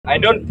I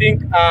don't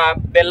think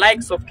the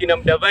likes of Kina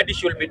Mudavadi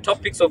should be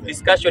topics of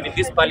discussion in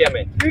this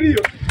parliament.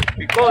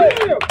 Because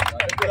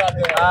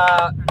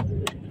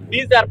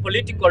these are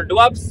political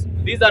dwarfs,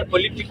 these are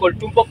political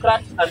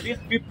tumbocrats, and these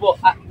people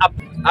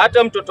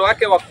hata mtoto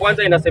wake wa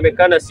kwanza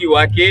inasemekana si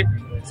wake.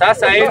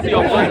 Sasa hizi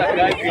ongoza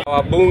kazi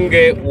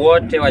wabunge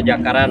wote wa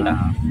Jakaranda.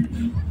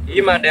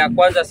 Hii mada ya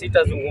kwanza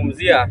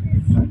sitazungumzia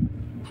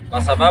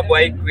kwa sababu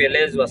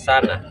haikuelezwa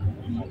sana.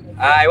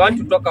 I want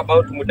to talk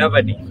about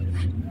Mudavadi.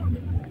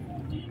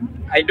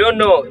 I don't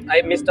know,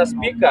 Mr.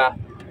 Speaker,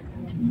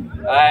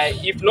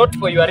 if not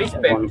for your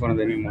respect,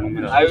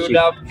 I would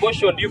have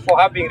cautioned you for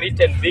having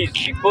written this,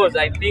 because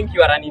I think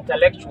you are an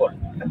intellectual.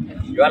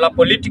 You are a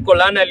political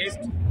analyst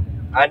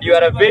and you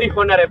are a very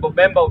honorable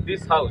member of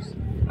this house.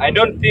 I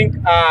don't think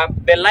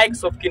the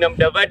likes of Kina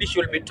Mudavadi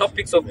should be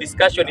topics of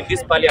discussion in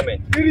this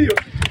parliament.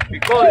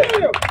 Because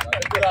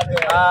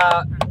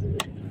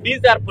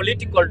these are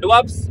political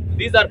dwarfs,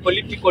 these are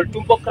political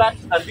tumbocrats,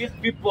 and these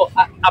people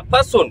are a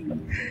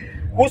person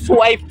whose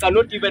wife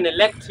cannot even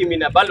elect him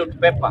in a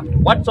ballot paper.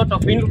 What sort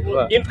of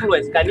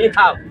influence can he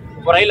have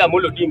for Raila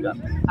Amolo Odinga?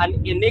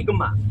 An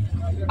enigma,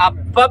 a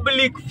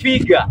public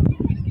figure,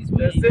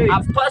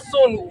 a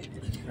person.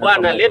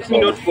 Wana, let me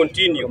not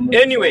continue.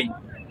 Anyway,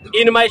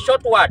 in my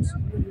short words,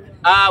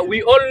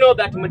 we all know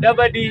that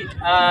Mudavadi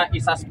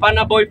is a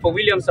spanner boy for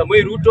William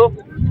Samoei Ruto.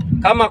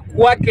 Kama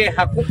kwake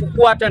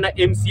hakukuwa hata na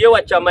MCA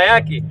wa chama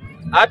yake,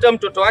 hata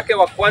mtoto wake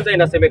wa kwanza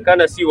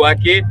inasemekana si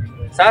wake.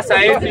 Sasa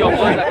hizi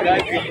ongoza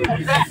kazi.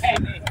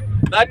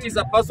 That is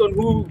a person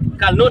who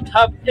cannot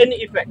have any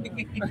effect.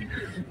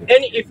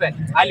 Any effect.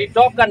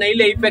 Alitoka na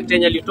ile effect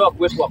yenye alitoa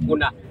kwetu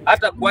hakuna.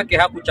 Hata kwake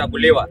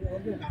hakuchaguliwa.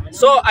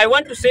 So I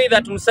want to say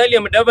that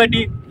Musalia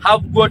Mudavadi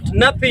have got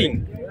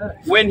nothing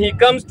when he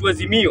comes to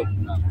Azimio.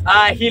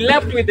 He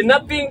left with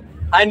nothing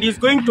and he's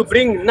going to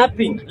bring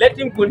nothing. Let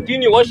him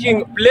continue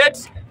washing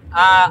plates.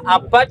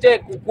 Apate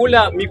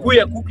kukula miguu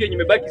ya kuku yenye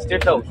imebaki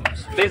State House.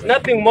 There's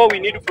nothing more we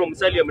need from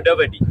Musalia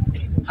Mudavadi.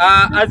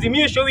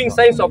 Azimio showing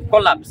signs of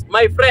collapse.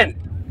 My friend,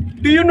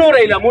 do you know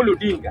Raila Amolo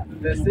Odinga?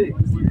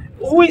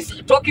 Who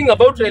is talking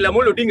about Raila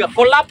Amolo Odinga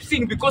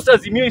collapsing because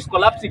Azimio is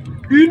collapsing?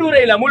 Do you know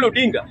Raila Amolo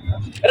Odinga?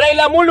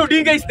 Raila Amolo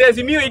Odinga is the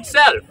Azimio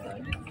itself.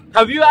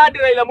 Have you heard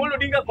Raila Amolo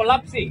Odinga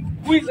collapsing?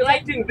 Who is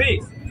writing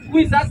this? Who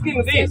is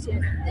asking this?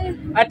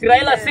 At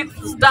Raila's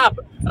 6th stab.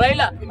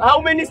 Raila, how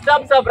many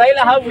stabs have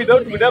Raila have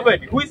without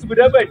Mudavadi? Who is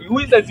Mudavadi? Who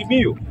is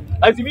Azimio?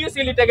 Azimio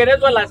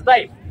silitengenezwa last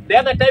time. The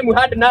other time we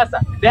had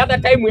NASA. The other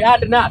time we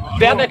had NAT.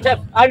 The other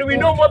time. And we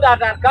know more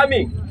that are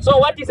coming. So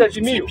what is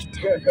Azimio?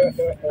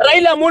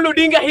 Raila Amolo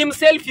Odinga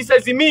himself is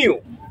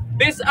Azimio.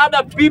 These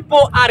other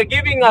people are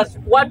giving us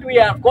what we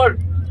are called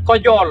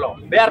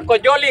kojolo. They are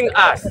kojoling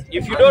us.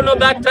 If you don't know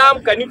that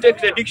term, can you take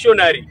the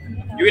dictionary?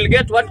 You will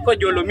get what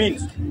kojolo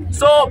means.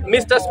 So,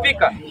 Mr.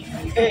 Speaker,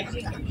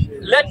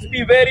 let's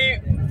be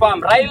very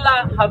firm.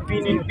 Raila have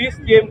been in this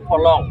game for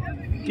long.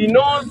 He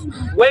knows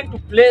when to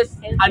place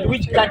and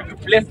which card to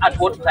place at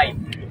what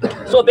time.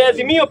 So the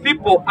Azimio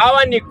people,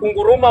 hawa ni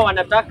kunguruma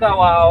wanataka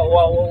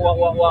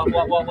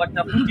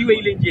watafutiwe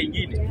ile njia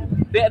ingine.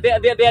 They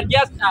are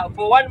just,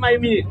 for 1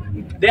 minute,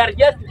 they are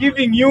just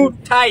giving you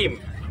time.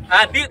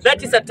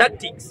 That is a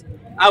tactics.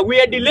 We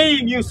are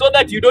delaying you so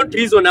that you don't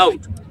reason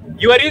out.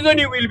 Your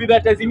reasoning will be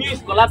that Azimio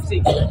is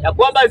collapsing. Ya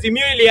kwamba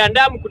Azimio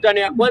iliandaa mkutano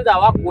ya kwanza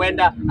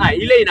hawakuenda,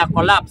 ile ina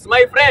collapse.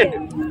 My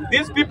friend,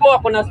 these people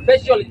wako na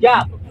special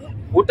job.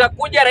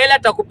 Utakuja Raila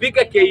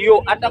atakupiga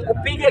KO,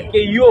 atakupiga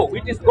KO,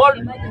 which is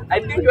called, I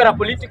think you are a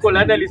political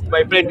analyst,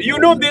 my friend. You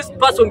know this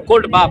person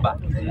called Baba.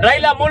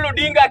 Raila Amolo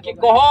Odinga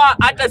akikohoa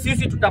hata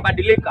sisi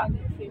tutabadilika.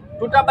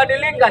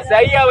 Tutabadilika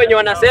sahihi wenye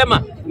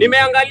wanasema.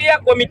 Nimeangalia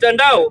kwa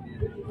mitandao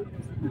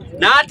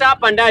na hata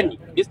hapa ndani,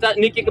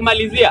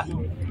 nikimalizia,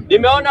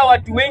 nimeona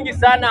watu wengi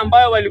sana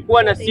ambao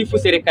walikuwa na sifu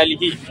serikali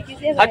hii.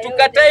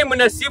 Hatukatai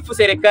mnasifu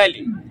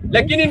serikali,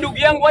 lakini ndugu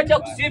yangu, acha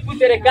kusifu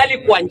serikali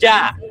kwa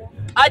njaa.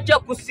 Acha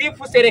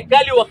kusifu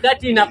serikali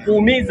wakati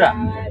inakuumiza.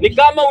 Ni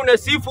kama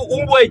unasifu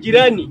umbwa ya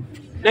jirani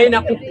na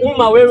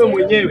inakuuma wewe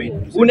mwenyewe.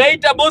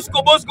 Unaita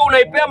Bosco,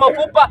 unaipea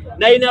mafupa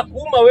na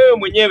inakuuma wewe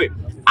mwenyewe.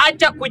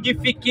 Acha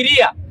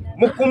kujifikiria,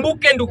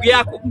 mkumbuke ndugu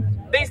yako.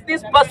 There is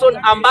this person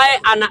ambaye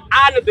ana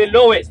earn the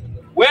lowest.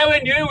 Wewe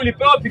ndio hiyo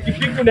ulipewa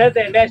pikipiki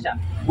unaweza endesha.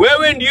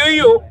 Wewe ndio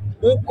hiyo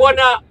uko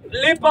na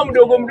lipa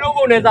mdogo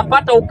unaweza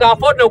pata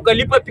uka-afford na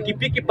ukalipa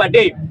pikipiki per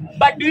day.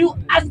 But do you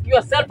ask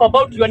yourself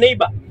about your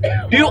neighbor?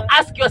 Do you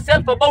ask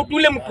yourself about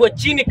ule mtu wa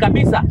chini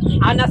kabisa?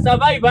 Ana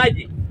survive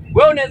aje?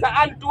 Wewe unaweza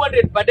earn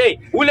 200 per day.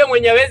 Ule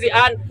mwenye hawezi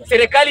earn,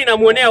 serikali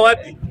inamuonea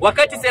wapi?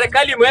 Wakati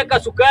serikali imeweka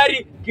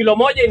sukari kilo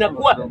moja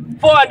inakuwa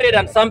 400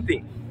 and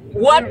something.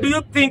 What do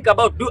you think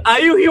about?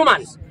 Are you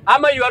humans?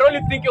 Ama you are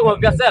only thinking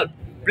of yourself?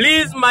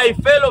 Please, my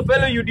fellow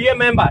UDA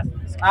members,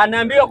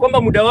 anaambiwa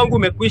kwamba muda wangu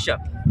umekwisha.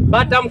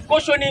 But I'm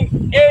cautioning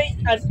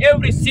and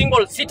every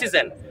single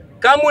citizen.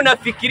 Kama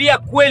unafikiria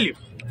kweli,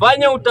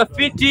 fanya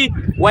utafiti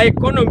wa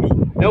economy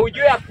na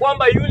ujue ya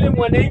kwamba yule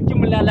mwananchi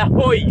mlala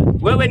hoi,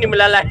 wewe ni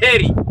mlala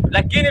heri.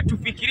 Lakini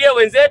tufikirie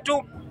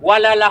wenzetu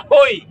walala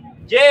hoi.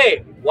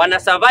 Je, wana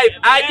survive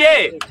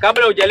aje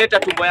kabla hujaleta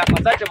tumbo yako.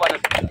 Asante bwana.